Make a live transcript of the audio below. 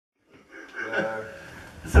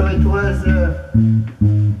it was,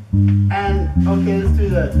 and okay, let's do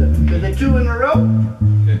that then. Okay, the two in a row?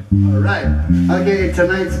 Okay. Alright. Okay,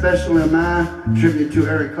 tonight's special my tribute to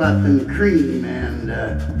Eric Clapton, Cream, and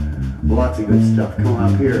lots of good stuff coming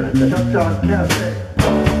up here at the Duck Dog Cafe.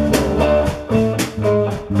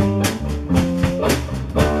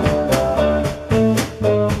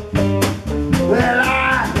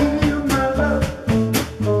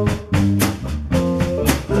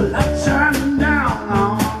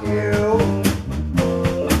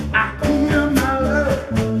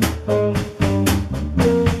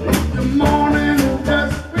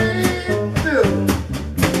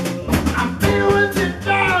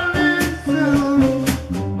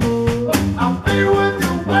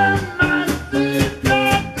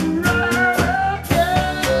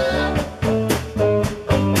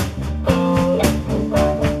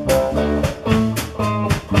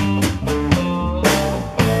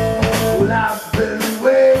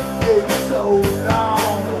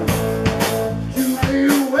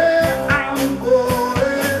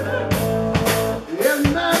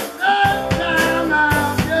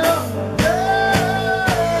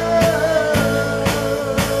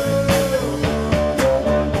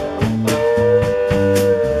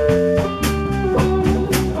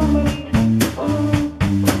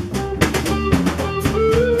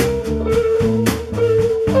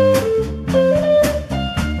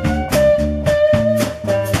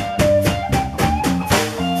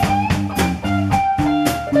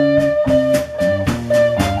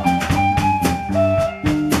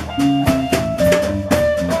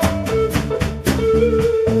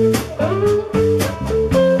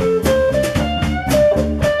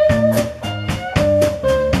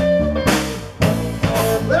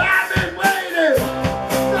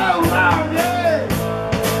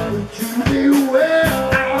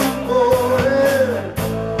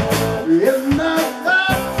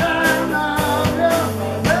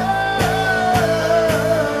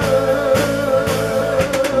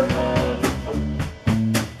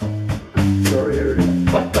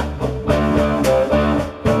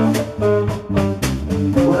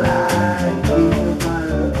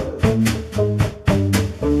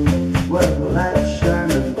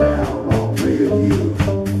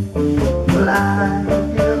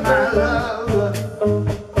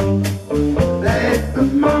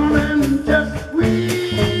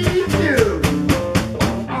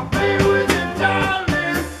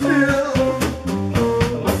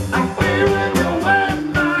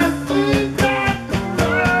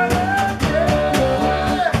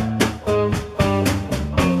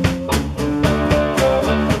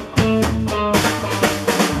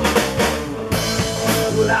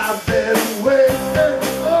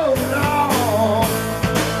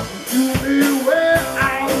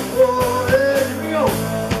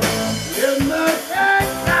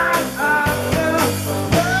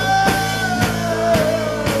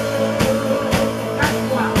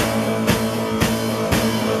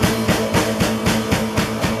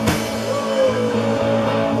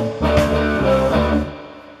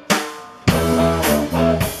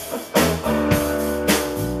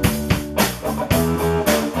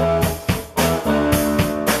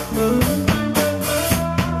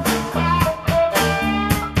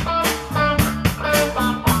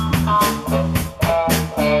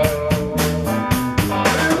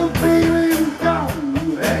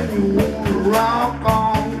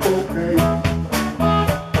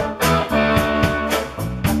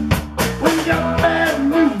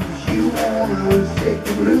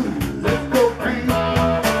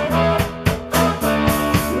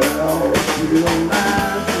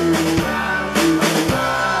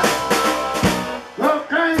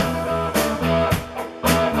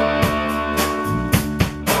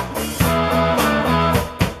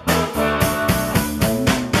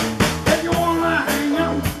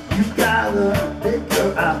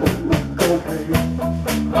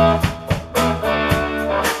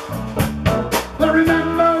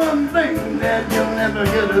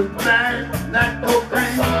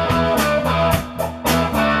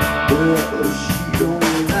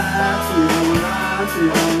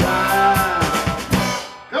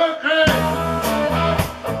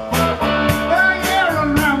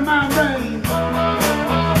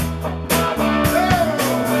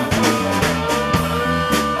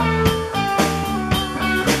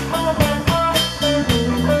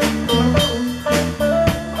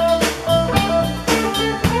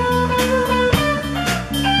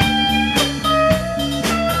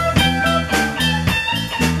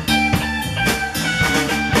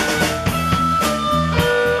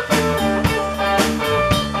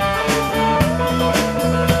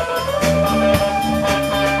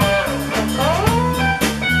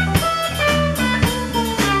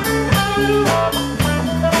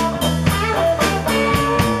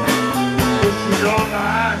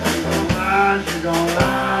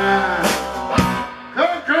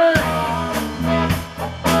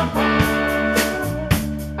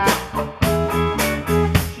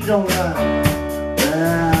 don't lie.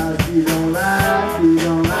 Well, she don't lie, she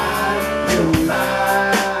don't lie, she don't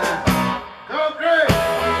lie. Go great!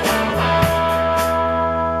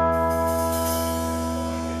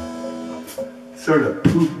 Sort of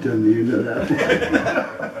pooped on you, you know that?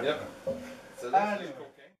 Yep.